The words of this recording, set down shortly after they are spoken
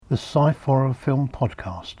The Sci-Fi Film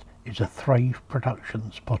Podcast is a Thrave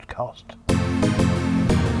Productions podcast.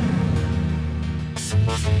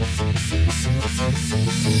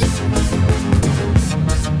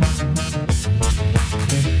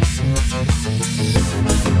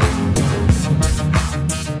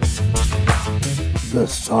 The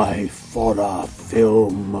Sci-Fi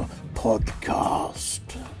Film Podcast.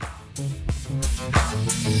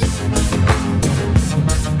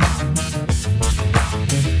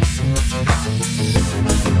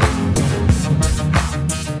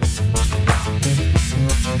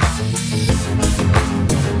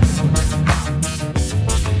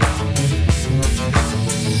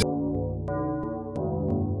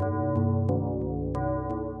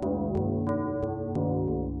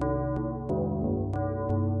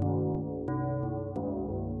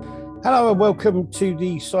 Hello and welcome to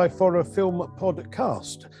the Sci-Fi Film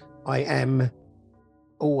Podcast. I am,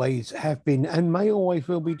 always have been, and may always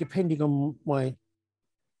will be, depending on my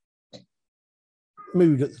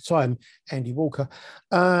mood at the time, Andy Walker.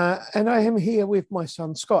 And I am here with my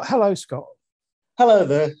son, Scott. Hello, Scott. Hello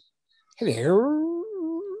there. Hello.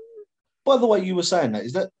 By the way, you were saying that.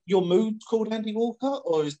 Is that your mood called Andy Walker,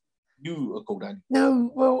 or is you are called Andy?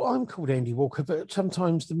 No, well, I'm called Andy Walker, but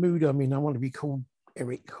sometimes the mood I'm in, I want to be called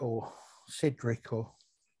Eric or Cedric or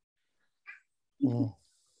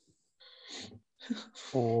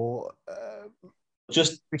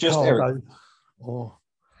just Ricardo, Eric, or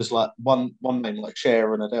just like one name, like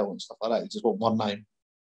Cher and Adele and stuff like that. You just want one name.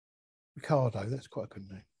 Ricardo. That's quite a good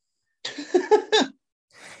name.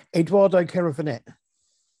 Eduardo Caravanette,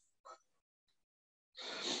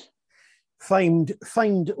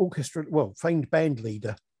 famed orchestra, famed band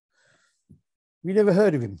leader. You never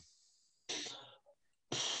heard of him?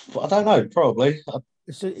 But I don't know. Probably.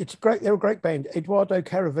 It's great. They're a great band. Eduardo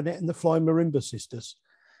Caravanette and the Flying Marimba Sisters.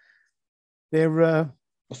 They're. I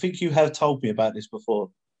think you have told me about this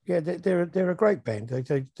before. Yeah, they're a great band.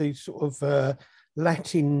 They sort of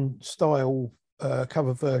Latin style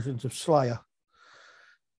cover versions of Slayer.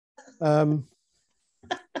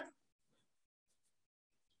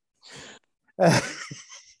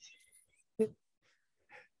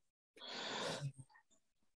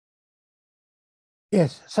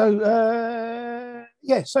 Yes. So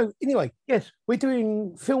So anyway, yes, we're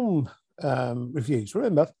doing film reviews.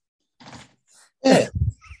 Remember? Yeah.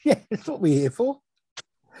 Yeah, that's what we're here for.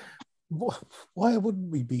 Why wouldn't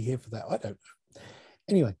we be here for that? I don't know.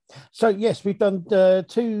 Anyway, so yes, we've done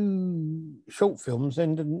 2 short films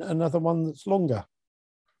and another one that's longer.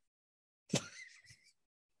 I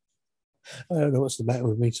don't know what's the matter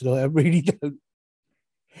with me tonight. I really don't.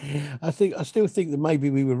 I still think that maybe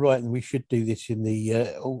we were right and we should do this in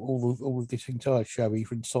the all of this entire show,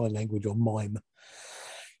 either in sign language or mime.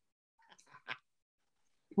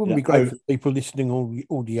 It wouldn't be great for people listening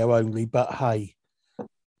audio only, but hey. You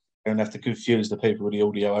don't have to confuse the people with the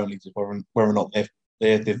audio only to whether or not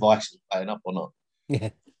their device is playing up or not.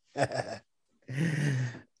 Yeah.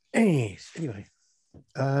 Anyway.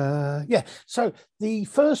 So the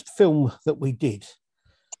first film that we did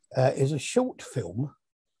is a short film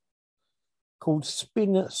called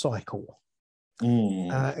Spin Cycle.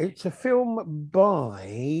 It's a film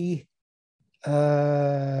by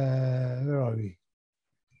where are we?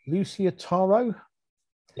 Lucia Taro.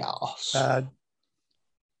 Yes.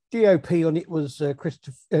 DOP on it was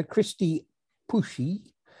Christy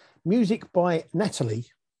Pushy. Music by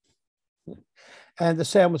Natalie. And the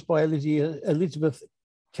sound was by Elizabeth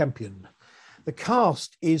Champion. The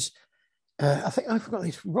cast is, I think I forgot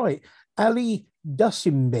this right, Ali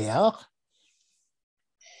Dussimber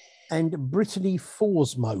and Brittany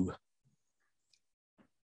Forsmo, which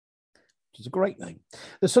is a great name.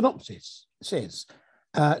 The synopsis says,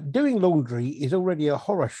 doing laundry is already a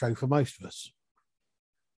horror show for most of us,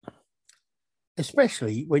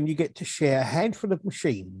 especially when you get to share a handful of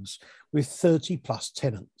machines with 30 plus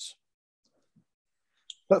tenants.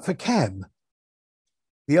 But for Cam,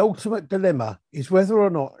 the ultimate dilemma is whether or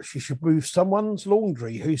not she should move someone's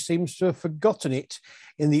laundry who seems to have forgotten it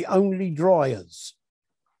in the only dryers.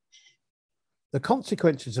 The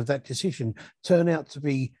consequences of that decision turn out to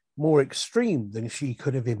be more extreme than she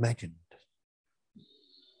could have imagined.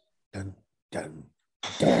 Dun, dun,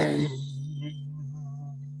 dun.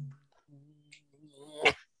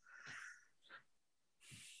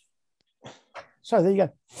 So there you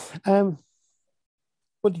go.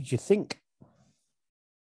 What did you think?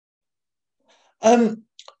 I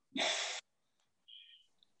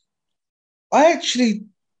actually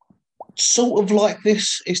sort of like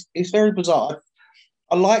this. It's very bizarre.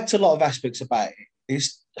 I liked a lot of aspects about it.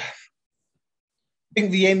 I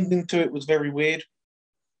think the ending to it was very weird.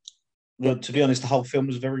 To be honest, the whole film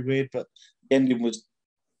was very weird, but the ending was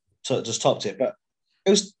sort of just topped it. But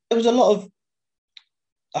there was a lot of,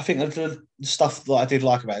 I think, the stuff that I did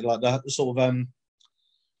like about it, like the sort of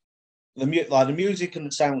the music and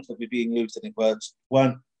the sounds that were being used in it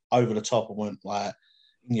weren't over the top and weren't like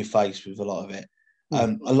in your face with a lot of it.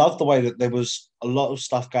 I love the way that there was a lot of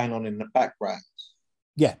stuff going on in the background.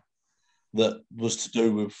 Yeah, that was to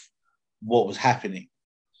do with what was happening,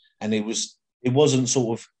 and it wasn't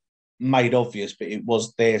sort of made obvious, but it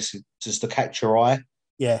was there just to catch your eye.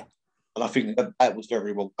 Yeah, and I think that was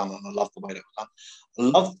very well done, and I love the way that was done. I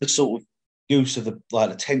love the sort of use of the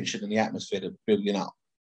tension and the atmosphere that was building up.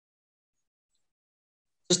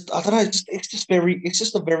 I don't know. It's just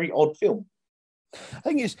a very odd film. I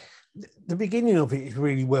think it's the beginning of it is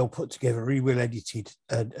really well put together, really well edited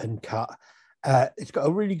and cut. It's got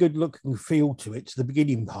a really good look and feel to it, to the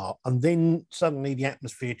beginning part, and then suddenly the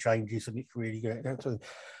atmosphere changes and it's really good.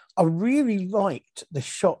 I really liked the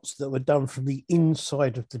shots that were done from the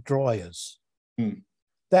inside of the dryers.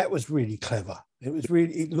 That was really clever.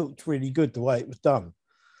 It looked really good the way it was done.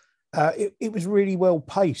 It was really well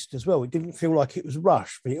paced as well. It didn't feel like it was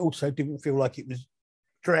rushed, but it also didn't feel like it was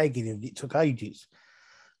dragging and it took ages.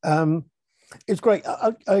 It's great.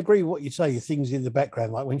 I agree with what you say. Things in the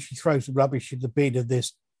background, like when she throws the rubbish in the bin and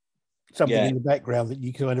there's something in the background that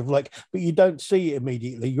you kind of like, but you don't see it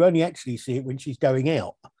immediately. You only actually see it when she's going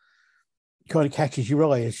out. It kind of catches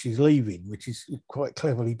your eye as she's leaving, which is quite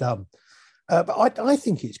cleverly done. But I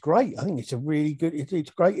think it's great. I think it's a really good,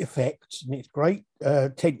 it's great effects and it's great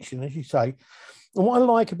tension, as you say. And what I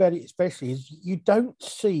like about it especially is you don't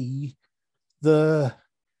see the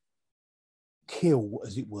kill,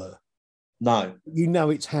 as it were. No. You know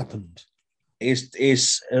it's happened.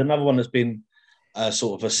 It's another one that's been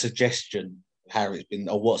sort of a suggestion of how it's been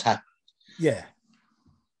or what's happened. Yeah.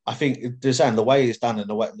 I think the way it's done and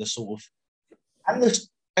the way the sort of and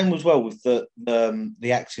as well with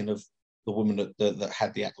the acting of the woman that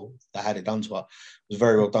had it done to her was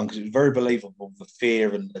very well done because it was very believable, the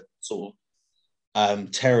fear and the sort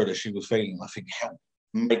of terror that she was feeling. I think helped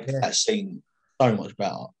make that scene so much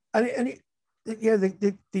better. The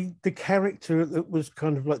character that was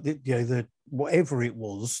kind of like the whatever it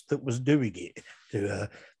was that was doing it to her,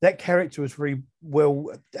 that character was very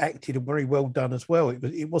well acted and very well done as well.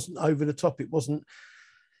 It wasn't over the top. It wasn't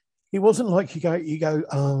like you go,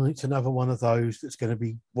 oh, it's another one of those that's going to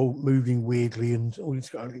be moving weirdly and all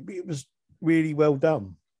this. It was really well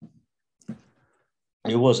done.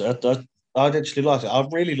 It was. I'd actually liked it. I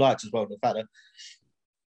really liked as well the fact that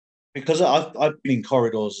because I've been in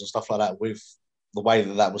corridors and stuff like that with the way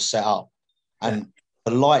that was set up, and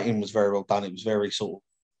the lighting was very well done. It was very sort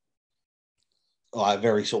of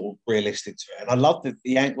realistic to it, and I loved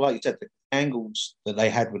the angle, like you said, the angles that they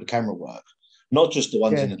had with the camera work. Not just the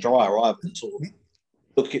ones in the dryer either. Sort of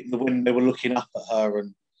when they were looking up at her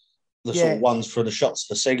and the sort of ones for the shots of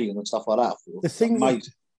the ceiling and stuff like that. The thing was,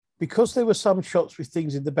 because there were some shots with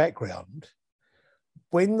things in the background,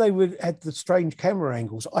 when they had the strange camera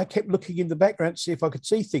angles, I kept looking in the background to see if I could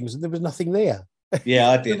see things, and there was nothing there. Yeah,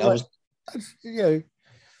 I did. I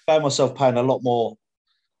found myself paying a lot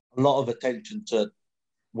of attention to,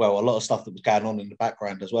 a lot of stuff that was going on in the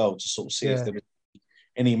background as well, to sort of see if there was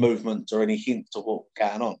any movement or any hints of what was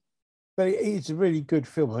going on. But it is a really good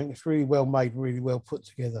film. I think it's really well made, really well put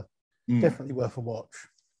together. Definitely worth a watch.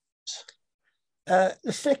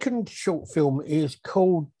 The second short film is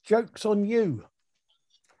called Joke's on You.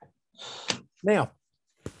 Now,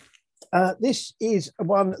 this is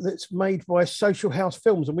one that's made by Social House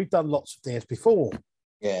Films, and we've done lots of theirs before.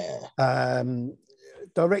 Yeah.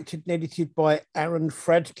 Directed and edited by Aaron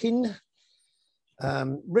Fradkin.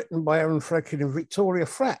 Written by Aaron Fradkin and Victoria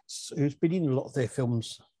Fratz, who's been in a lot of their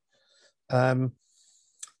films.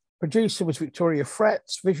 Producer was Victoria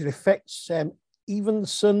Fratz, visual effects Sam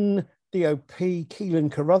Evenson, DOP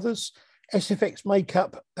Keelan Carruthers, SFX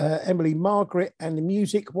makeup Emily Margaret, and the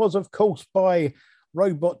music was, of course, by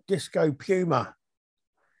Robot Disco Puma,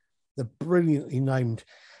 the brilliantly named.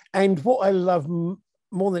 And what I love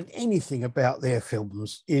more than anything about their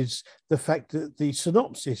films is the fact that the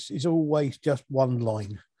synopsis is always just one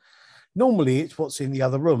line. Normally it's what's in the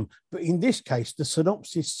other room, but in this case, the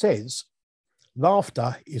synopsis says,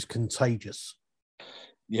 laughter is contagious.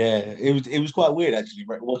 Yeah, it was quite weird actually.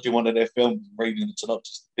 Watching one of their films, reading the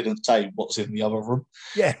synopsis, didn't say what's in the other room.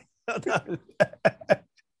 Yeah,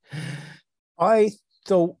 I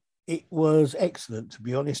thought it was excellent, to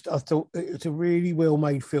be honest. I thought it was a really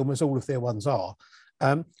well-made film, as all of their ones are.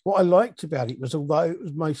 What I liked about it was, although it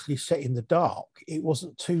was mostly set in the dark, it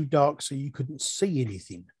wasn't too dark so you couldn't see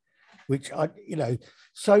anything, which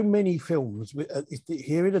so many films, if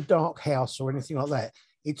you're in a dark house or anything like that,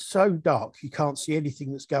 it's so dark you can't see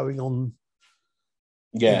anything that's going on.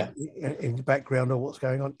 Yeah, in the background or what's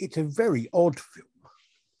going on. It's a very odd film.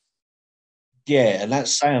 Yeah, and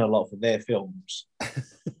that's saying a lot for their films.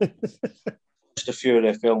 Just a few of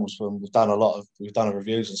their films, we've done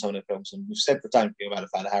reviews on some of their films, and we've said the same thing about the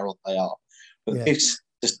fact how odd they are. But this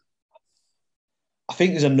just, I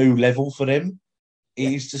think, is a new level for them.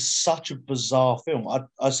 It is just such a bizarre film. I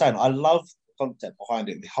was saying, I love the concept behind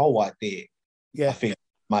it, the whole idea. Yeah, I think it's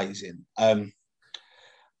amazing.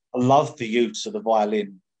 I love the use of the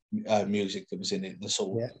violin music that was in it, to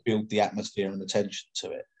sort of build the atmosphere and the tension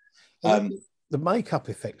to it. The makeup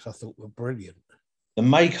effects I thought were brilliant. The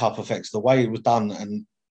makeup effects, the way it was done, and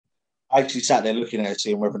I actually sat there looking at it,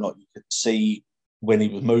 seeing whether or not you could see when he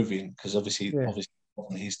was moving, because obviously it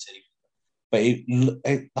wasn't his teeth. But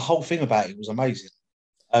the whole thing about it was amazing.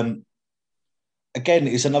 Again,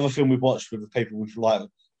 it's another film we've watched with the people we've liked,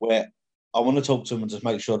 where I want to talk to them and just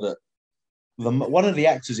make sure that one of the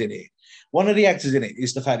actors in it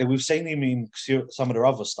is the fact that we've seen him in some of their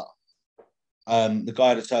other stuff. The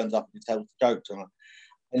guy that turns up and tells jokes,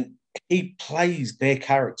 and he plays their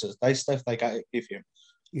characters, stuff they give him,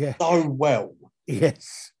 so well.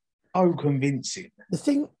 Yes, so convincing. The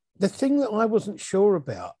thing that I wasn't sure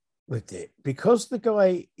about with it, because the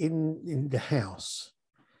guy in the house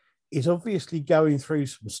is obviously going through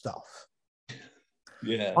some stuff.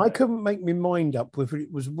 Yeah, I couldn't make my mind up whether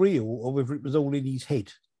it was real or whether it was all in his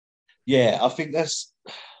head. Yeah, I think that's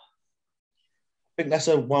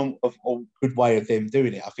a good way of them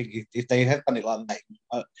doing it. I think if they had done it like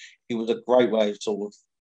that, it was a great way of sort of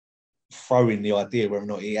throwing the idea whether or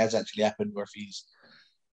not it has actually happened, or if he's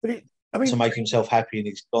to make himself happy and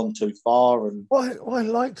he's gone too far. And what I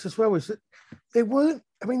liked as well is that there were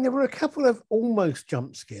a couple of almost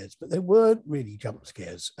jump scares, but they weren't really jump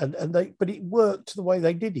scares, but it worked the way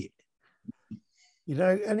they did it.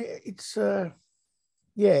 And it's a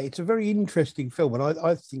very interesting film, and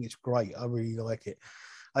I think it's great. I really like it.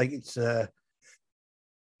 I think it's I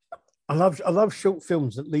love short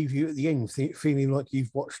films that leave you at the end feeling like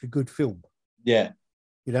you've watched a good film. Yeah.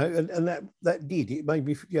 And that did. It made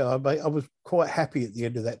me, I was quite happy at the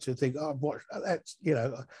end of that to think, I've watched that's,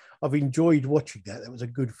 I've enjoyed watching that. That was a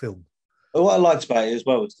good film. Well, what I liked about it as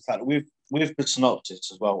well is the fact that with the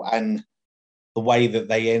synopsis as well, and the way that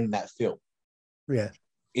they end that film. Yeah.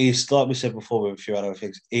 Is, like we said before with a few other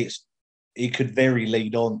things, it could very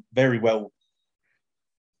well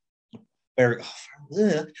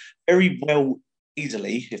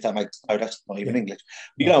easily, if that makes that's not even English.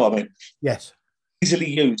 You know what I mean? Yes.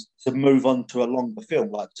 Easily used to move on to a longer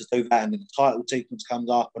film, like to do that, and then the title sequence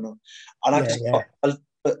comes up, but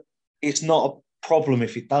it's not a problem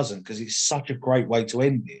if it doesn't, because it's such a great way to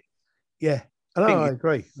end it. Yeah, I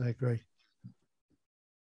agree.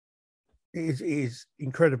 It is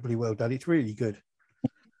incredibly well done. It's really good.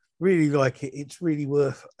 Really like it. It's really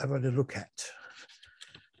worth having a look at.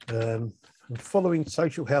 Following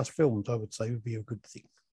Social House Films, I would say, would be a good thing.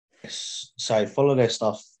 Yes. So follow their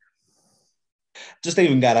stuff. Just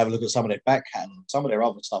even go and have a look at some of their back catalogue, some of their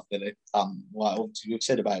other stuff that they've done. Like obviously we've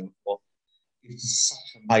said about it before. It's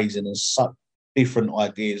such amazing and such different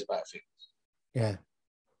ideas about things. Yeah.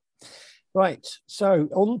 Right. So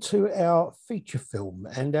on to our feature film.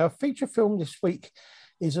 And our feature film this week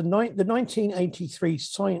is the 1983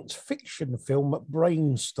 science fiction film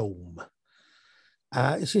Brainstorm.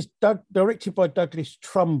 This is directed by Douglas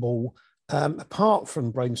Trumbull. Apart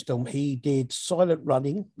from Brainstorm, he did Silent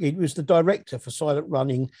Running. He was the director for Silent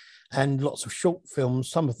Running and lots of short films,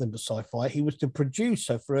 some of them were sci-fi. He was the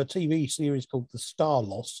producer for a TV series called The Star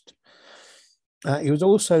Lost. He was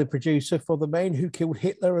also the producer for The Man Who Killed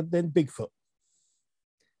Hitler and Then Bigfoot.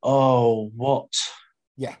 Oh, what?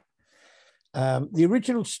 Yeah. The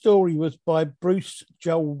original story was by Bruce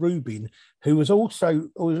Joel Rubin, who was also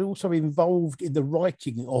involved in the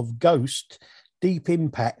writing of Ghost, Deep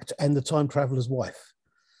Impact, and The Time Traveler's Wife.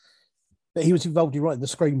 But he was involved in writing the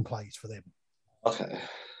screenplays for them. Okay.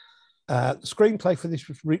 The screenplay for this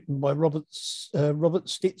was written by Robert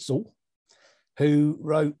Stitzel, who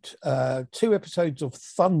wrote 2 episodes of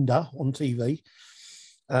Thunder on TV,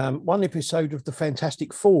 1 episode of The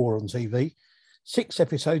Fantastic Four on TV, 6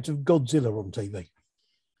 episodes of Godzilla on TV.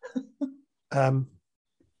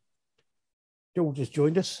 George has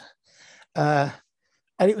joined us.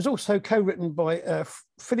 And it was also co-written by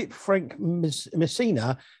Philip Frank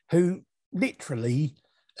Messina, who literally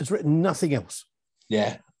has written nothing else.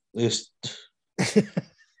 Yeah.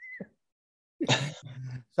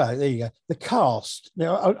 So there you go. The cast.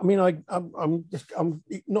 Now, I'm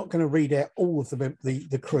not going to read out all of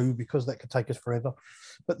the crew because that could take us forever.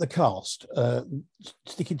 But the cast,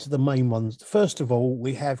 sticking to the main ones. First of all,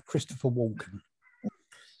 we have Christopher Walken.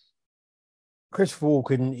 Christopher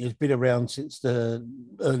Walken has been around since the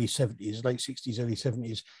early 70s, late 60s, early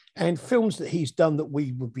 70s, and films that he's done that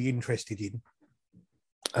we would be interested in.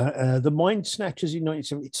 The Mind Snatchers in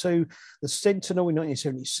 1972, The Sentinel in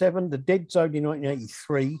 1977, The Dead Zone in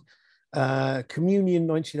 1983, Communion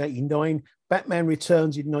 1989, Batman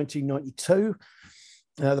Returns in 1992,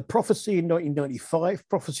 The Prophecy in 1995,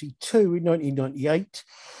 Prophecy 2 in 1998,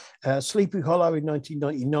 Sleepy Hollow in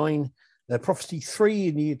 1999, Prophecy 3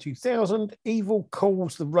 in the year 2000, Evil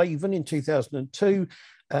Calls the Raven in 2002,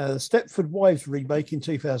 the Stepford Wives remake in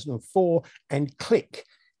 2004, and Click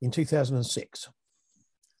in 2006.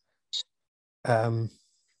 I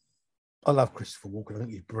love Christopher Walken. I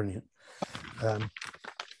think he's brilliant.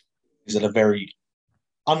 He's a very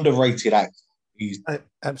underrated actor.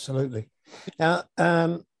 Absolutely. Now,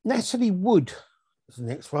 Natalie Wood is the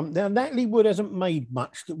next one. Now, Natalie Wood hasn't made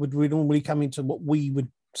much that would normally come into what we would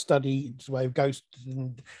study the way of ghosts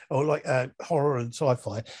or like horror and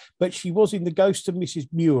sci-fi, but she was in The Ghost of Mrs.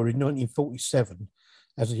 Muir in 1947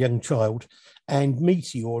 as a young child, and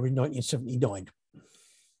Meteor in 1979.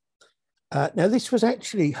 Now, this was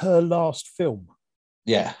actually her last film.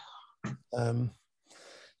 Yeah.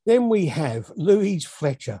 Then we have Louise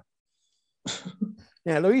Fletcher.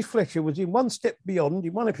 Now, Louise Fletcher was in One Step Beyond,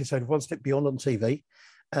 in one episode of One Step Beyond on TV.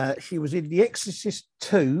 She was in The Exorcist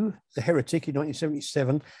 2, The Heretic in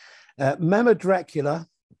 1977, Mama Dracula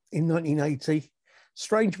in 1980,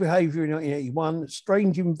 Strange Behaviour in 1981,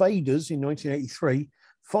 Strange Invaders in 1983,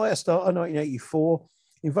 Firestarter 1984,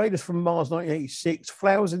 Invaders from Mars 1986,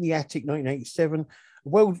 Flowers in the Attic 1987,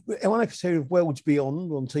 one episode of Worlds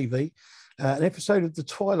Beyond on TV, an episode of The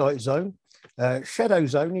Twilight Zone, Shadow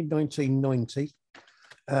Zone in 1990,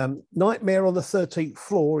 Nightmare on the 13th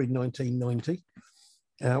Floor in 1990,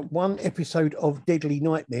 one episode of Deadly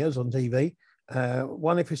Nightmares on TV,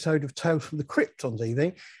 one episode of Tales from the Crypt on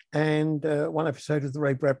TV, and one episode of the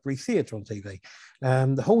Ray Bradbury Theatre on TV.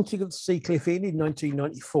 The Haunting of the Seacliff Inn in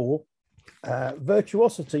 1994,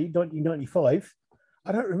 Virtuosity 1995.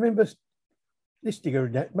 I don't remember listing her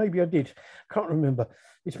in that. Maybe I did. Can't remember.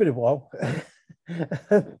 It's been a while.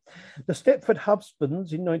 The Stepford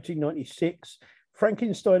Husbands in 1996,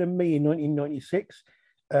 Frankenstein and Me in 1996,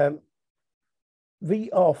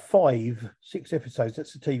 VR5, 6 episodes.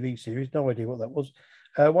 That's a TV series. No idea what that was.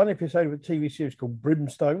 One episode of a TV series called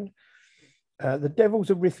Brimstone. The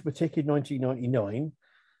Devil's Arithmetic in 1999.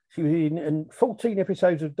 She was in 14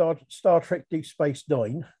 episodes of Star Trek Deep Space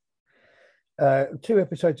Nine, 2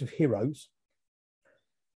 episodes of Heroes.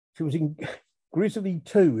 She was in Grizzly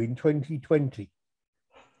 2 in 2020.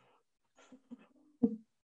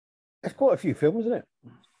 That's quite a few films, isn't it?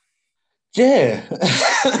 Yeah.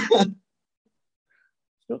 It's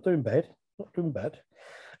not doing bad. Not doing bad.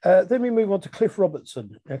 Then we move on to Cliff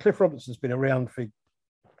Robertson. Now, Cliff Robertson's been around for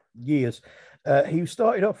years. He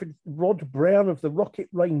started off with Rod Brown of the Rocket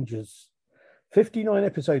Rangers, 59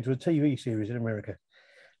 episodes of a TV series in America,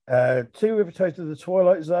 2 episodes of The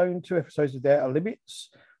Twilight Zone, 2 episodes of The Outer Limits,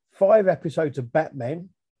 5 episodes of Batman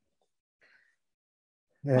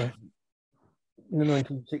in the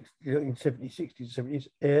 1960s, 70s,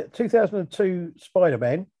 70s, 2002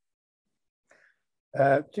 Spider-Man,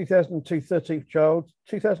 2002 13th Child,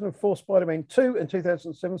 2004 Spider-Man 2, and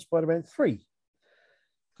 2007 Spider-Man 3.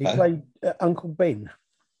 He played Uncle Ben.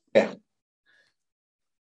 Yeah.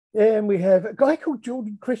 And we have a guy called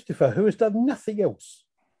Jordan Christopher who has done nothing else.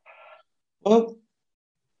 Well,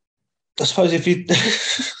 I suppose if you...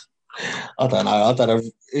 I don't know.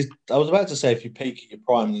 I was about to say if you peak at your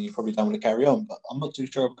prime, then you probably don't want to carry on, but I'm not too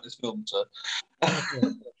sure about this film. So.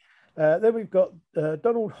 Then we've got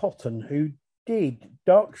Donald Houghton, who did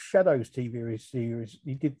Dark Shadows TV series.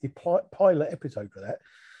 He did the pilot episode for that.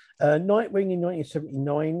 Nightwing in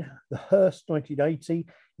 1979, The Hearst 1980,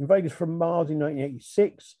 Invaders from Mars in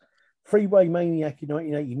 1986, Freeway Maniac in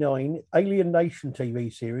 1989, Alien Nation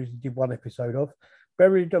TV series he did 1 episode of,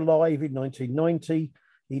 Buried Alive in 1990.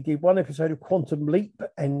 He did 1 episode of Quantum Leap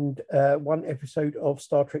and 1 episode of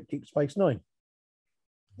Star Trek Deep Space Nine.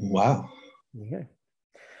 Wow. There you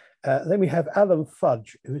go. Then we have Alan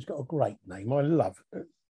Fudge, who's got a great name. I love it.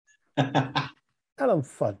 Alan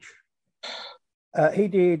Fudge. He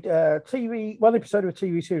did 1 episode of a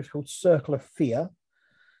TV series called Circle of Fear,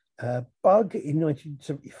 Bug in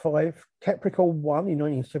 1975, Capricorn 1 in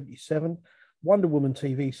 1977, Wonder Woman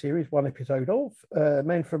TV series, 1 episode of,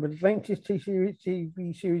 Man from Atlantis TV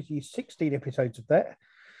series, 16 episodes of that,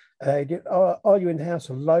 He did Are You in the House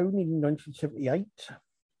Alone in 1978.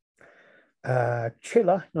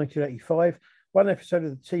 Chiller, 1985. One episode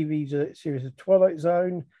of the TV series of Twilight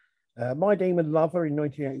Zone. My Demon Lover in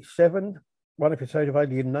 1987. One episode of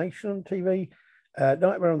Alien Nation on TV.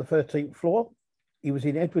 Nightmare on the 13th Floor. He was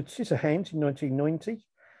in Edward Scissorhands in 1990.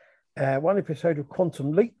 One episode of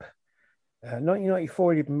Quantum Leap.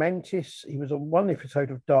 1994, he did Mantis. He was on one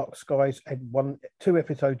episode of Dark Skies and two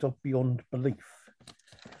episodes of Beyond Belief.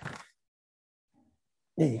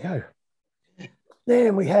 There you go.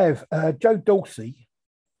 Then we have Joe Dorsey.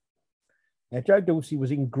 Now, Joe Dorsey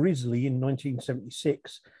was in Grizzly in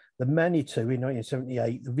 1976, The Manitou in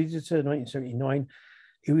 1978, The Visitor in 1979.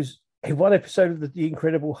 He was in one episode of The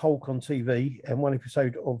Incredible Hulk on TV and one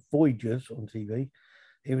episode of Voyagers on TV.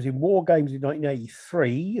 He was in War Games in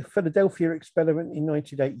 1983, Philadelphia Experiment in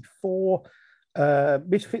 1984,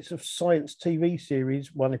 Misfits of Science TV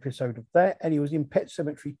series, one episode of that, and he was in Pet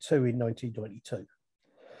Sematary 2 in 1992.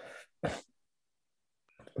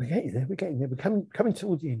 We're getting there. We're coming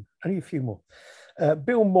towards the end. Only a few more.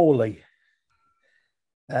 Bill Morley.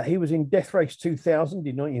 He was in Death Race 2000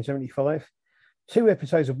 in 1975. Two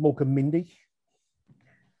episodes of Mork and Mindy.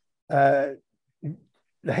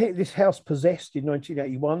 This House Possessed in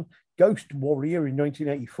 1981. Ghost Warrior in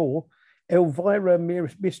 1984. Elvira,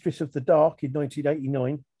 Mistress of the Dark in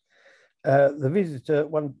 1989. The Visitor,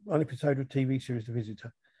 one episode of TV series The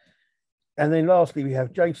Visitor. And then lastly, we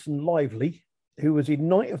have Jason Lively, who was in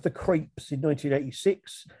Night of the Creeps in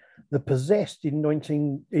 1986, The Possessed in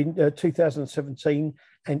 2017,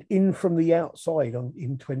 and In From the Outside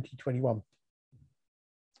in 2021.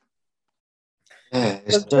 Yeah,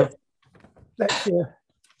 there's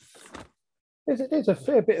a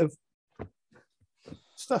fair bit of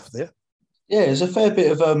stuff there. Yeah, there's a fair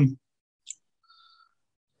bit of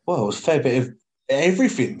a fair bit of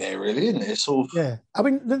everything there, really, isn't it? Sort of. Yeah, I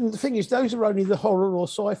mean, the thing is, those are only the horror or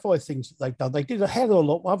sci-fi things that they've done. They did a hell of a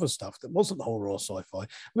lot of other stuff that wasn't horror or sci-fi. I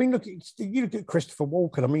mean, you look at Christopher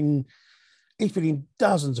Walken. I mean, he's been in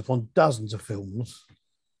dozens upon dozens of films.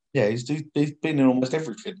 Yeah, he's been in almost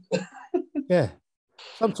everything. Yeah,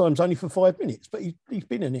 sometimes only for 5 minutes, but he's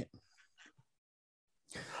been in it.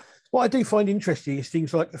 What I do find interesting is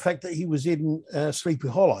things like the fact that he was in Sleepy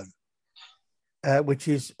Hollow, which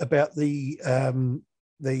is about the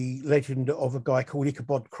legend of a guy called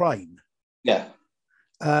Ichabod Crane. Yeah.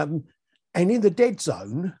 And in the Dead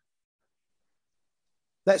Zone,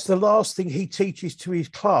 that's the last thing he teaches to his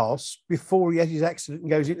class before he has his accident and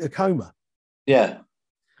goes into a coma. Yeah.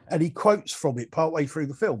 And he quotes from it partway through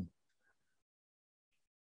the film.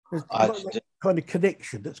 There's that kind of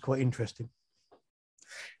connection that's quite interesting.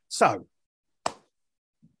 So,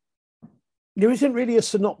 there isn't really a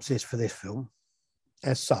synopsis for this film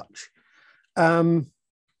as such. I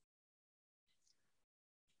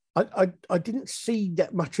didn't see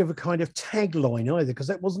that much of a kind of tagline either, because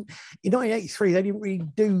that wasn't in 1983. They didn't really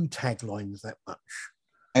do taglines that much.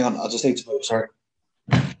 Hang on, I just need to move. Sorry.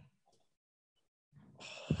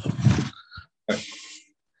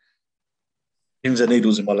 Pins and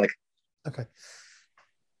needles in my leg. Okay.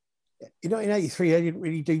 In 1983, they didn't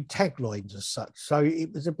really do taglines as such, so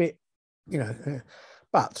it was a bit,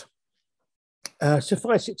 but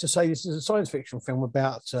suffice it to say, this is a science fiction film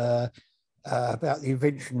about the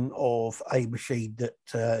invention of a machine that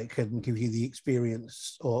can give you the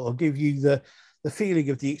experience or give you the feeling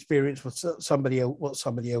of the experience what somebody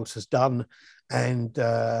else has done, and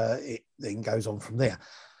it then goes on from there.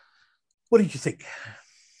 What did you think?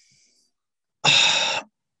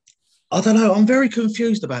 I don't know. I'm very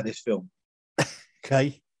confused about this film.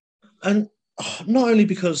 Okay. And not only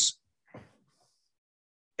because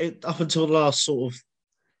up until the last sort of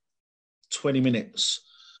 20 minutes,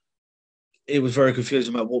 it was very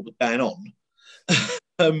confusing about what was going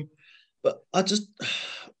on. But I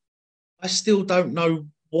still don't know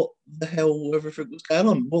what the hell everything was going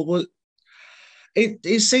on.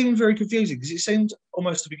 It seemed very confusing, because it seemed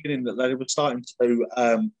almost at the beginning that they were starting to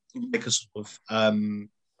make a sort of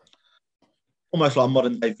almost like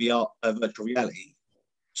modern day VR, virtual reality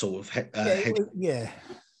sort of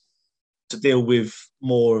to deal with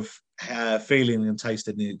more of feeling and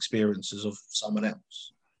tasting the experiences of someone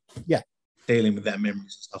else. Yeah, dealing with their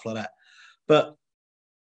memories and stuff like that. But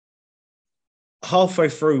halfway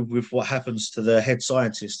through with what happens to the head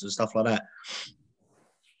scientist and stuff like that,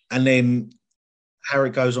 and then how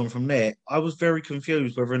it goes on from there, I was very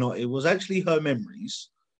confused whether or not it was actually her memories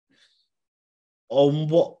on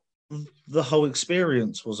what the whole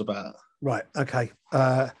experience was about. Right. Okay.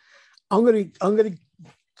 I'm going to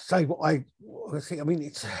say what I think. I mean,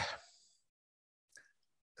 it's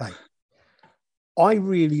okay. I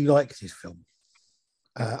really like this film.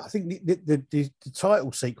 I think the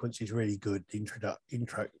title sequence is really good,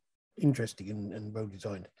 interesting and well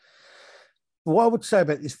designed. But what I would say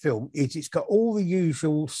about this film is it's got all the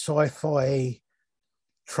usual sci-fi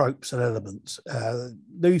tropes and elements.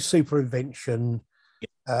 New super invention,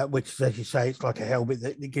 which, as you say, it's like a helmet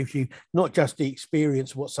that gives you not just the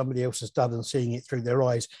experience of what somebody else has done and seeing it through their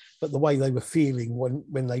eyes, but the way they were feeling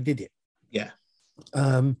when they did it. Yeah.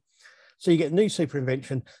 So you get new super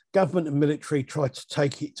invention. Government and military try to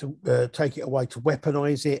take it away to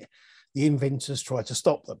weaponize it. The inventors try to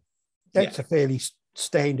stop them. That's a fairly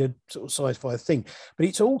standard sort of sci-fi thing, but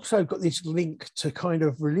it's also got this link to kind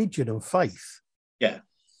of religion and faith. Yeah.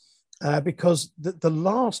 Because the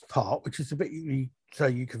last part, which is a bit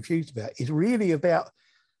you're confused about, is really about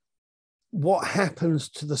what happens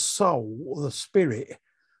to the soul or the spirit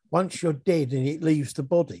once you're dead and it leaves the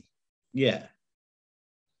body. Yeah.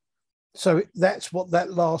 So that's what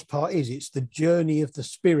that last part is. It's the journey of the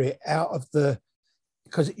spirit out of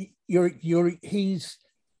because he's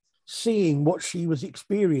seeing what she was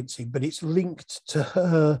experiencing, but it's linked to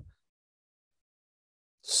her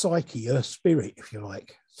psyche, her spirit, if you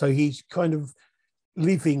like. So he's kind of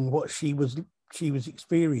living what she was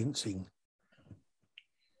experiencing.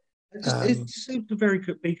 It seems to be very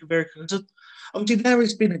good. Obviously, now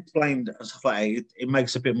it's been explained and stuff like that, it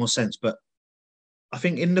makes a bit more sense. But I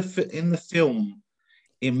think in the film,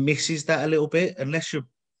 it misses that a little bit, unless you're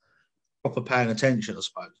proper paying attention, I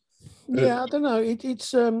suppose. Yeah, I don't know.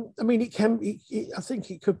 It's. I mean, it can. I think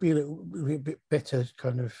it could be a bit better,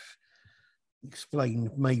 kind of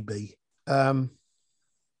explained, maybe. But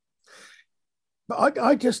I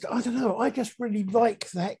don't know. I just really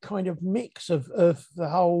like that kind of mix of the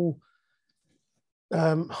whole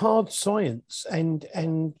hard science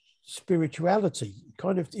and spirituality.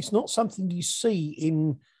 Kind of, it's not something you see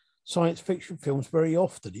in science fiction films very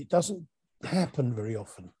often. It doesn't happen very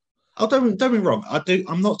often. Oh, don't be wrong.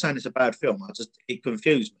 I'm not saying it's a bad film. It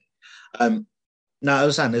confused me. No, I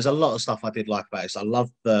was saying there's a lot of stuff I did like about it. So I love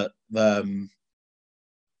the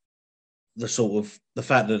sort of the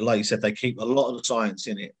fact that, like you said, they keep a lot of the science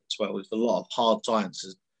in it as well. There's a lot of hard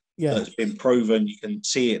science that's been proven. You can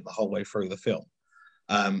see it the whole way through the film.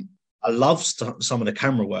 I love some of the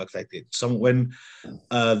camera work they did. When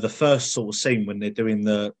the first sort of scene when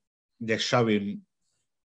they're showing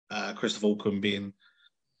Christopher Walken being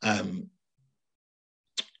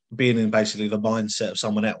in basically the mindset of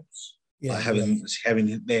someone else, like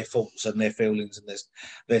having their thoughts and their feelings and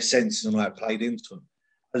their senses and like played into them.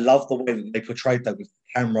 I love the way that they portrayed that with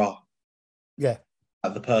the camera,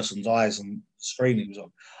 at the person's eyes and the screen it was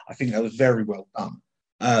on. I think that was very well done.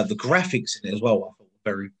 The graphics in it as well, I thought were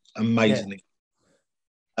very amazingly.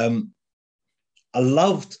 I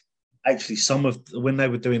loved actually some of when they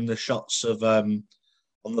were doing the shots of on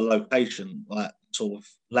the location, like sort of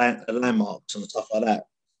landmarks and stuff like that.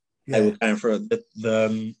 They were going through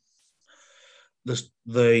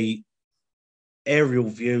the aerial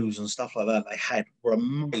views and stuff like that they had were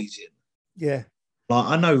amazing. Yeah. Like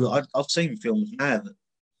I know I've seen films now that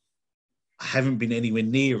haven't been anywhere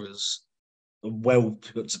near as well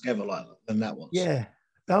put together like than that was. Yeah.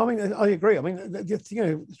 No, I mean, I agree. I mean,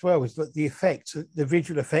 as well as the effects, the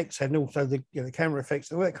visual effects, and also the camera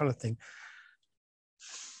effects, all that kind of thing.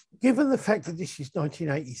 Given the fact that this is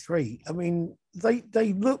 1983, I mean,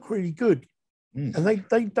 they look really good, and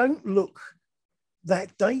they don't look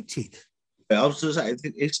that dated. I was just saying,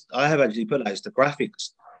 I have actually put that as the graphics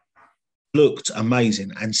looked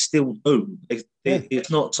amazing and still do.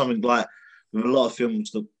 It's not something like with a lot of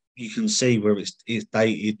films that you can see where it's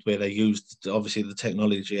dated, where they used obviously the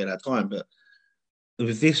technology at that time. But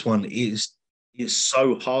with this one, it's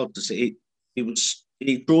so hard to see.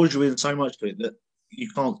 It draws you in so much to it that you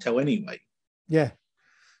can't tell anyway. Yeah.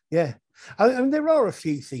 I mean, there are a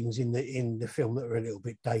few things in the film that are a little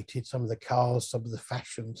bit dated. Some of the cars, some of the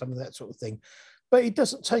fashion, some of that sort of thing. But it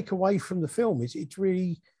doesn't take away from the film. It's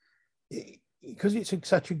really, because it's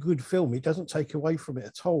such a good film, it doesn't take away from it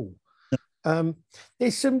at all.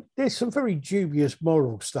 There's some very dubious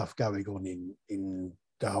moral stuff going on in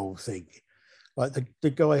the whole thing. Like the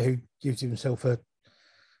guy who gives himself a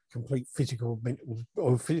complete physical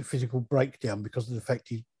breakdown because of the fact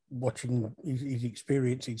he's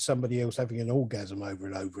experiencing somebody else having an orgasm over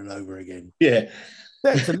and over and over again. Yeah,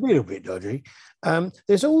 that's a little bit dodgy.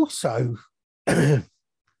 There's also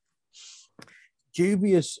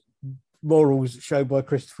dubious morals shown by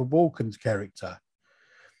Christopher Walken's character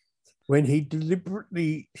when he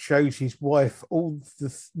deliberately shows his wife all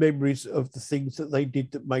the memories of the things that they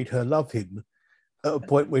did that made her love him at a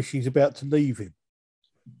point where she's about to leave him.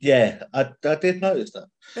 Yeah, I did notice that.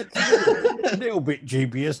 It's a little bit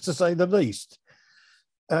dubious, to say the least.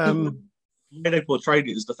 Um, When they portrayed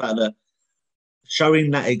it as the fact that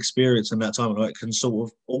showing that experience and that time like, can sort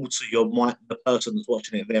of alter your mind, the person that's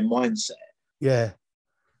watching it, their mindset. yeah.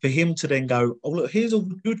 For him to then go, oh look, here's all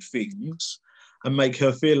the good things, and make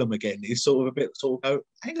her feel them again is sort of a bit sort of go,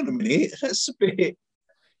 hang on a minute, that's a bit.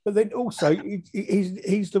 But then also,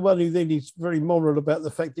 he's the one who then is very moral about the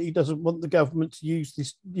fact that he doesn't want the government to use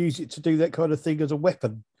it to do that kind of thing as a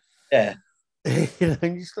weapon. Yeah. You know,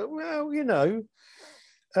 and he's like, well, you know,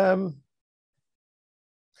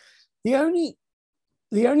 the only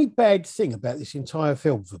bad thing about this entire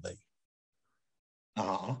film for me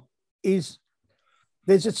is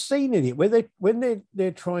there's a scene in it where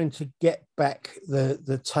they're trying to get back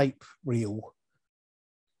the tape reel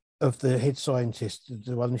of the head scientist,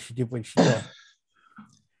 the one she did when she died.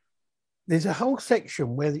 There's a whole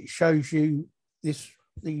section where it shows you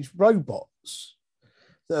these robots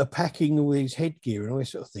that are packing all these headgear and all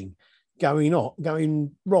this sort of thing,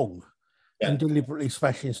 going wrong, and deliberately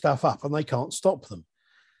smashing stuff up, and they can't stop them.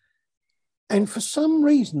 And for some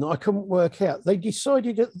reason I couldn't work out, they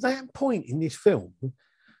decided at that point in this film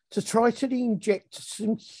to try to inject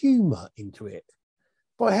some humour into it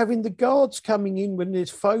by having the guards coming in when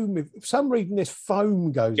there's foam. For some reason, there's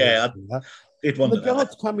foam goes everywhere. The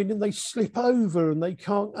guards come in and they slip over and they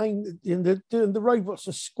can't aim, and the robots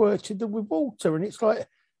are squirted them with water. And it's like,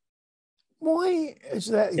 why is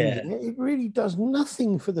that in there? It really does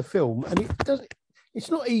nothing for the film. And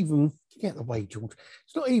it's not even, get the way, George,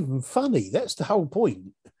 it's not even funny. That's the whole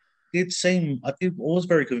point. I was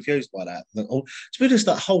very confused by that. To be honest,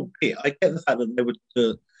 that whole bit, I get the fact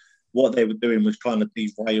that what they were doing was trying to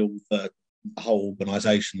derail the whole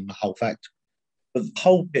organisation and the whole factory. But the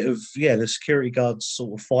whole bit of, the security guards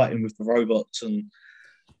sort of fighting with the robots and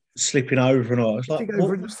slipping over and all. It's like,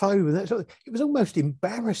 over in the foam and that sort of, it was almost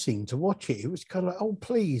embarrassing to watch it. It was kind of like, oh,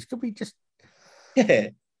 please, could we just...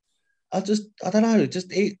 Yeah. I don't know.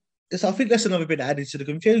 I think that's another bit added to the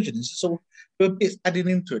confusion. It's sort of a bit adding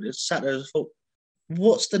into it. It's sat there and thought,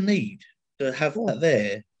 what's the need to have that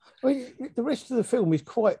there? I mean, the rest of the film is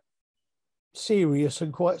quite serious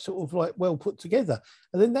and quite sort of like well put together,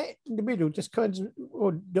 and then that in the middle just kind of,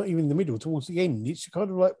 or not even in the middle, towards the end, it's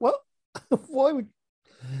kind of like, what? Why would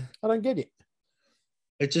I don't get it?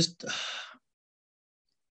 It just,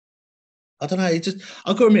 I don't know. It just,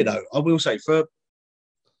 I've got to admit though, I will say, for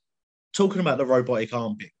talking about the robotic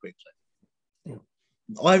arm bit quickly,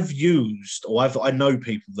 I know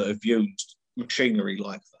people that have used machinery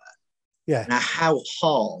like that. Yeah. Now, how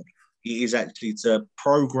hard it is actually to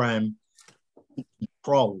program,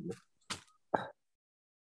 control.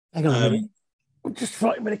 Hang on a minute. I'm just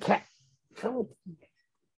fighting with a cat. Come on.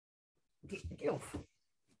 Just get off.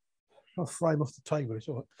 I'll frame off the table. It's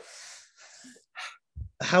all right.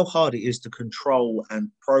 How hard it is to control and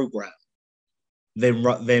program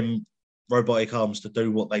them robotic arms to do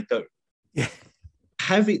what they do. Yeah.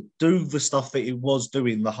 Have it do the stuff that it was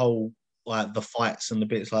doing, the whole, like the fights and the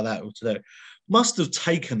bits like that to do, must have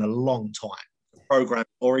taken a long time to program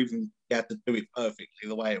or even get to do it perfectly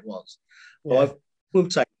the way it was. Yeah. So I will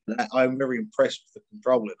say that I'm very impressed with the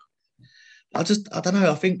controlling. I don't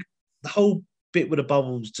know. I think the whole bit with the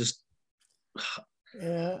bubbles just.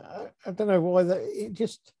 Yeah, I don't know why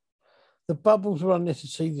the bubbles were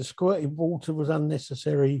unnecessary. The squirting water was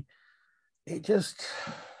unnecessary. It just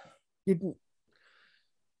didn't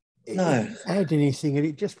add anything, and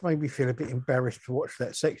it just made me feel a bit embarrassed to watch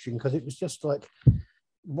that section because it was just like,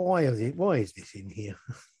 why is this in here?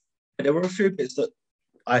 There were a few bits that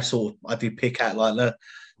I did pick out, like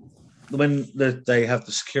when they have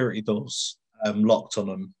the security doors locked on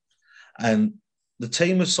them, and the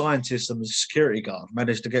team of scientists and the security guard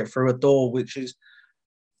managed to get through a door which has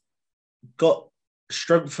got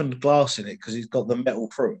strengthened glass in it because he's got the metal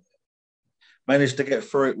through it. Managed to get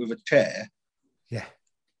through it with a chair. Yeah.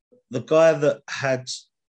 The guy that had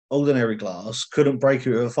ordinary glass couldn't break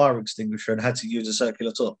it with a fire extinguisher and had to use a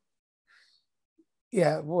circular top.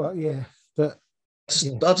 Yeah, well, yeah. But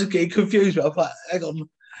I just get confused. I'm like, hang on.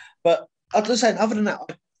 But I'm just saying, other than that,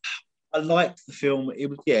 I liked the film. It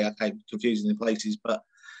was, confusing in places, but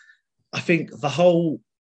I think the whole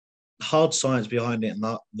hard science behind it and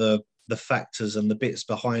the factors and the bits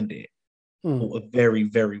behind it are very,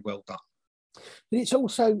 very well done. But it's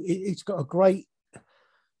also, it's got a great,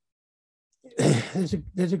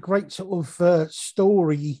 there's a great sort of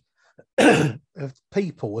story of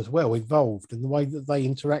people as well involved, and the way that they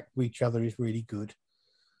interact with each other is really good.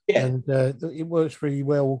 Yeah. And it works really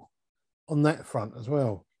well on that front as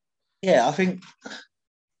well. Yeah, I think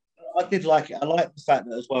I did like it. I like the fact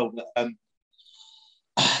that as well that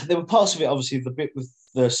there were parts of it, obviously, the bit with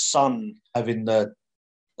the son having the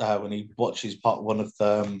when he watches part one of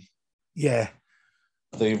Yeah,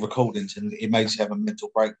 the recordings, and it makes you have a mental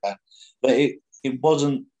breakdown. But it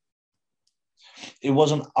wasn't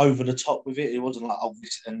over the top with it. It wasn't like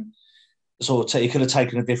obvious and sort of. He could have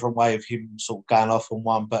taken a different way of him sort of going off on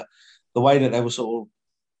one, but the way that they were sort of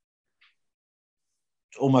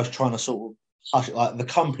almost trying to sort of hush it, like the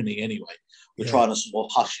company anyway, were trying to sort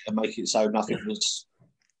of hush it and make it so nothing was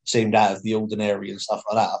seemed out of the ordinary and stuff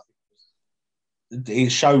like that.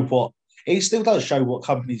 It still does show what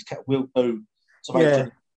companies will do to make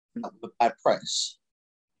sure the bad press.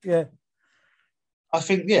 Yeah. I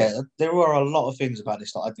think, there were a lot of things about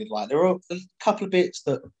this that I did like. There were a couple of bits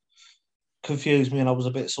that confused me and I was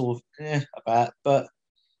a bit sort of about, but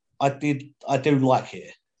I do like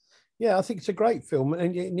it. Yeah, I think it's a great film,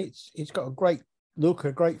 and it's got a great look,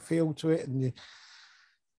 a great feel to it, and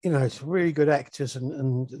it's really good actors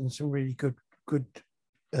and some really good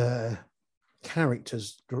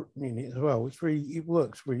characters in it as well. It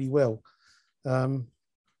works really well. I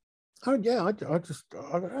don't know.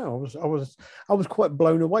 I was quite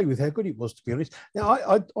blown away with how good it was, to be honest.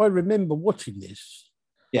 Now I remember watching this.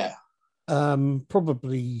 Yeah.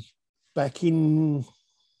 Probably back in.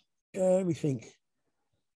 Let me think.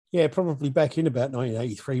 Yeah, probably back in about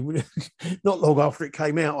 1983. Not long after it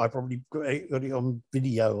came out, I probably got it on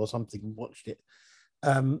video or something and watched it.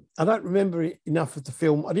 I don't remember enough of the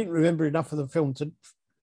film. I didn't remember enough of the film to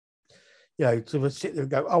sit there and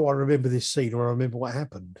go, oh, I remember this scene or I remember what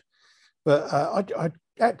happened. But I'd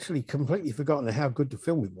actually completely forgotten how good the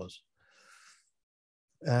film it was.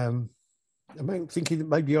 I'm thinking that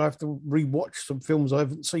maybe I have to rewatch some films I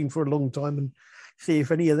haven't seen for a long time and see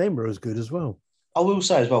if any of them are as good as well. I will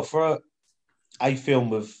say as well, for a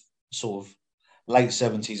film of sort of late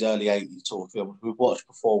 70s, early 80s sort of film we've watched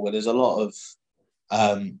before, where there's a lot of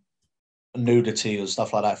nudity or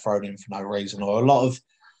stuff like that thrown in for no reason, or a lot of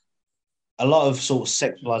sort of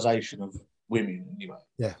sexualization of women anyway.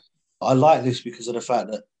 Yeah. I like this because of the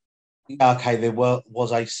fact that, okay, there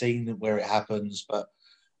was a scene where it happens, but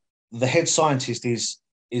the head scientist is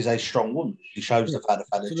a strong woman. She shows the fact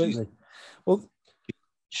that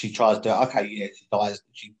she tries to,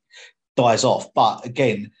 she dies off. But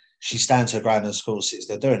again, she stands her ground and sits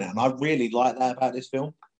there doing it. And I really like that about this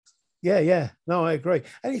film. Yeah. No, I agree.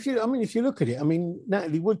 And if you look at it,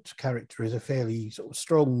 Natalie Wood's character is a fairly sort of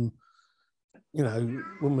strong,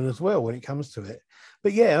 woman as well when it comes to it.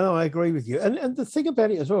 But yeah, no, I agree with you. And the thing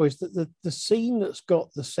about it as well is that the scene that's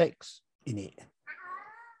got the sex in it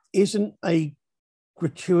isn't a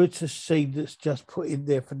gratuitous scene that's just put in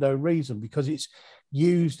there for no reason, because it's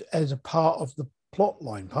used as a part of the plot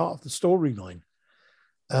line, part of the storyline,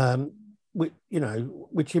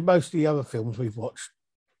 which in most of the other films we've watched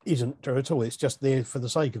isn't there at all. It's just there for the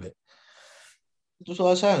sake of it. That's what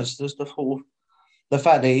I was saying. There's the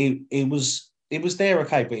fact that it was there,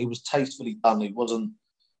 okay, but it was tastefully done. It wasn't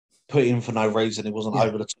put in for no reason. It wasn't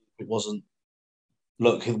over the top. It wasn't,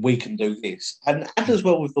 look, we can do this. And as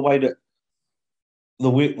well with the way that the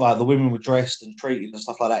women were dressed and treated and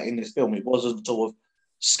stuff like that in this film, it wasn't sort of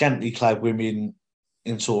scantily clad women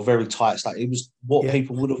in sort of very tight stuff. It was what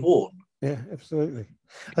people would have worn. Yeah, absolutely.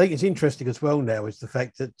 I think it's interesting as well now is the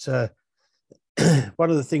fact that one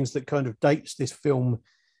of the things that kind of dates this film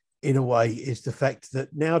in a way is the fact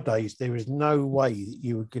that nowadays there is no way that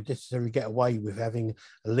you would necessarily get away with having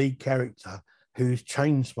a lead character who's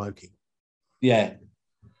chain smoking. Yeah.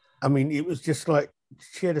 It was just like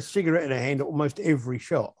she had a cigarette in her hand at almost every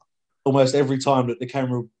shot. Almost every time that the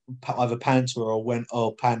camera either panned to her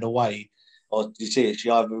or panned away, or you see it,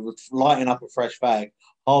 she either was lighting up a fresh bag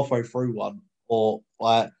halfway through one, or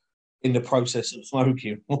like in the process of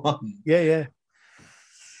smoking one. Yeah.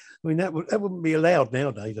 That wouldn't be allowed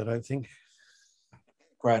nowadays, I don't think.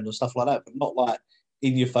 Grand or stuff like that, but not like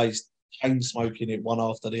in your face, chain smoking it one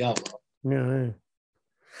after the other. Yeah.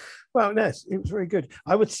 Well, yes, it was very good.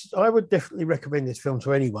 I would definitely recommend this film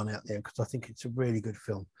to anyone out there because I think it's a really good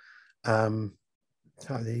film. So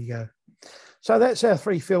there you go. So that's our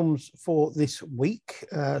 3 films for this week: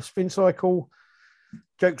 Spin Cycle,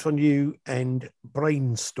 Jokes on You, and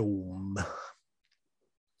Brainstorm.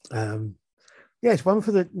 Yes, one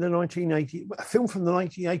for the 1980s, a film from the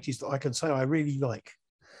 1980s that I can say I really like.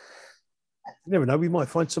 You never know, we might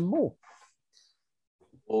find some more.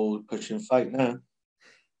 Or pushing fate now.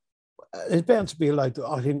 There's bound to be a load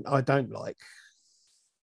that I don't like.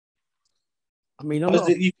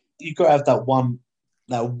 You've got to have that one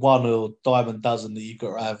or dime a dozen that you've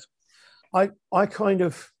got to have. I don't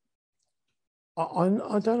know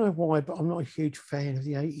why, but I'm not a huge fan of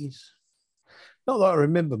the 80s. Not that I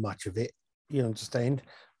remember much of it, you understand,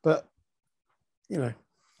 but I don't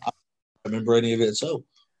remember any of it at all.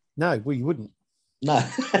 No, well, you wouldn't. No.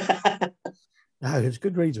 No, there's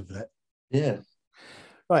good reason for that. Yeah.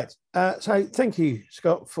 Right. So thank you,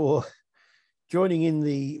 Scott, for joining in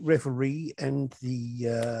the revelry and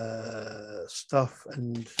the stuff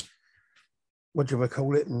and what do I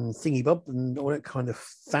call it, and thingy bob and all that kind of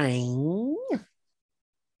thing.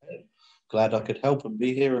 Glad I could help and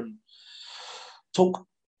be here and talk.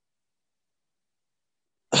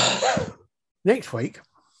 Next week.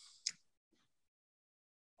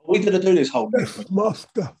 Are we going to do this whole next week?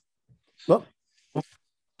 Master. What?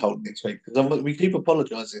 Whole next week? Because we keep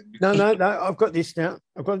apologising. No. I've got this now.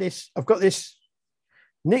 I've got this.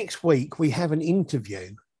 Next week, we have an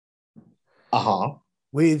interview.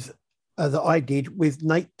 With that I did with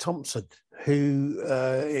Nate Thompson, who,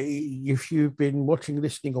 if you've been watching,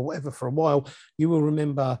 listening, or whatever for a while, you will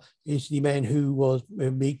remember is the man who was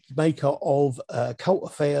maker of Cult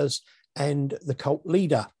Affairs and The Cult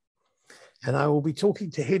Leader. And I will be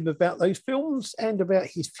talking to him about those films and about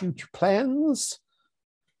his future plans.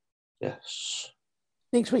 Yes.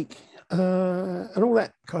 Next week. And all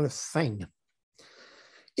that kind of thing.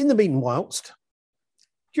 In the meanwhilest,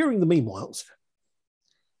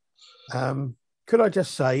 could I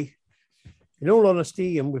just say, in all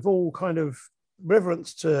honesty and with all kind of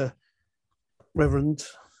reverence to Reverend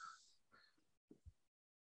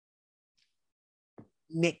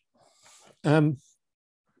Nick, I'd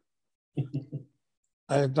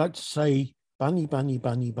like to say bunny, bunny,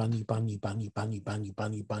 bunny, bunny, bunny, bunny, bunny, bunny,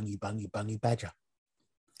 bunny, bunny, bunny, bunny, badger.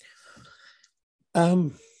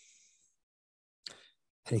 And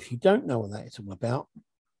if you don't know what that is all about,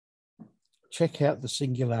 check out the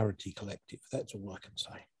Singularity Collective. That's all I can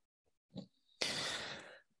say.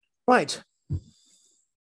 Right.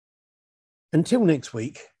 Until next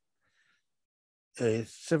week.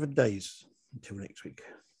 7 days until next week.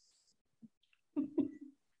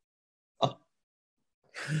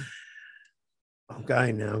 I'm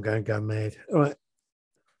going now. I'm going to go mad. All right.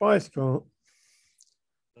 Bye, Scott.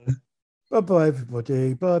 Bye-bye,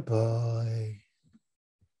 everybody. Bye-bye.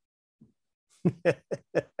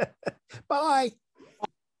 Bye.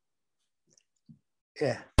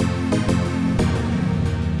 Yeah.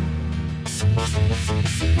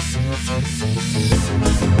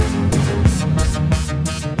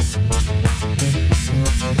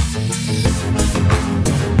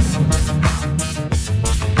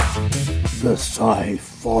 The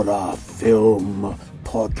Sci-Fi Film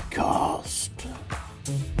Podcast.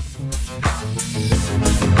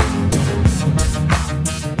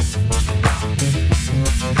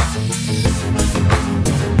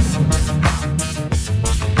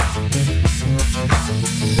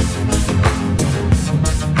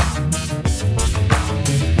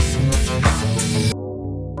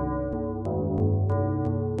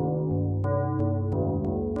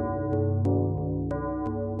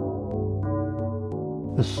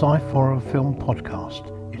 The Sci-Fi Film Podcast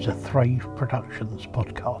is a Thrave Productions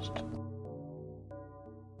podcast.